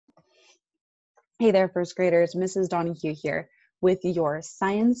Hey there, first graders. Mrs. Donahue here with your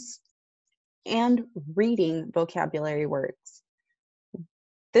science and reading vocabulary words.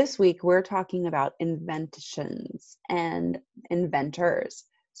 This week, we're talking about inventions and inventors.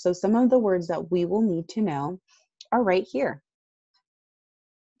 So some of the words that we will need to know are right here.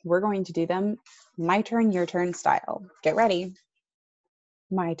 We're going to do them my turn, your turn style. Get ready.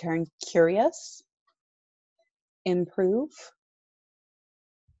 My turn: curious, improve,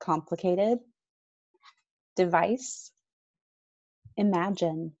 complicated, device,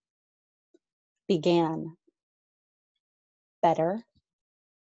 imagine, began, better,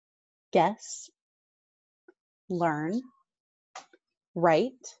 guess, learn,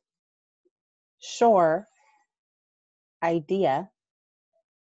 write, sure, idea,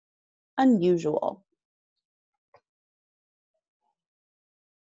 unusual.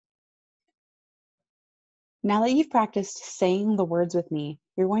 Now that you've practiced saying the words with me,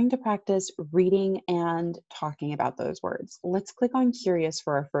 you're going to practice reading and talking about those words. Let's click on curious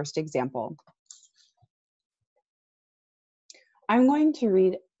for our first example. I'm going to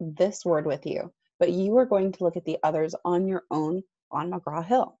read this word with you, but you are going to look at the others on your own on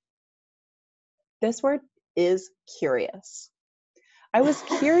McGrawHill. This word is curious. I was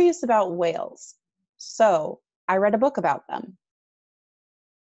curious about whales, so I read a book about them.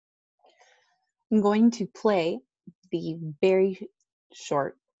 I'm going to play the very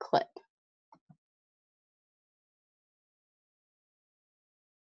short clip.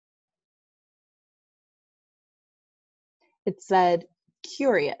 It said,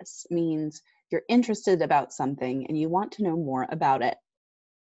 curious means you're interested about something and you want to know more about it.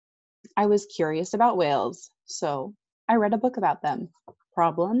 I was curious about whales, so I read a book about them.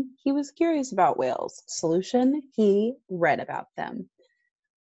 Problem, he was curious about whales. Solution, he read about them.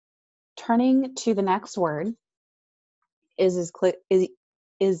 Turning to the next word is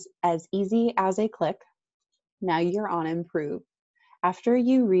as easy as a click. Now you're on improve. After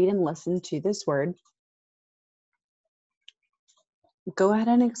you read and listen to this word, go ahead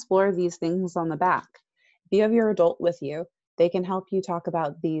and explore these things on the back. If you have your adult with you, they can help you talk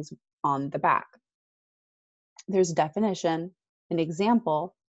about these on the back. There's definition, an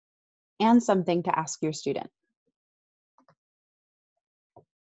example, and something to ask your student.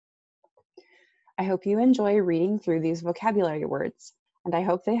 I hope you enjoy reading through these vocabulary words, and I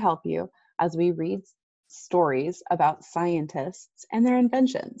hope they help you as we read stories about scientists and their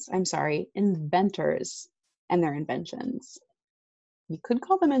inventions. Inventors and their inventions. You could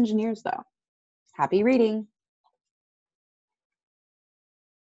call them engineers, though. Happy reading.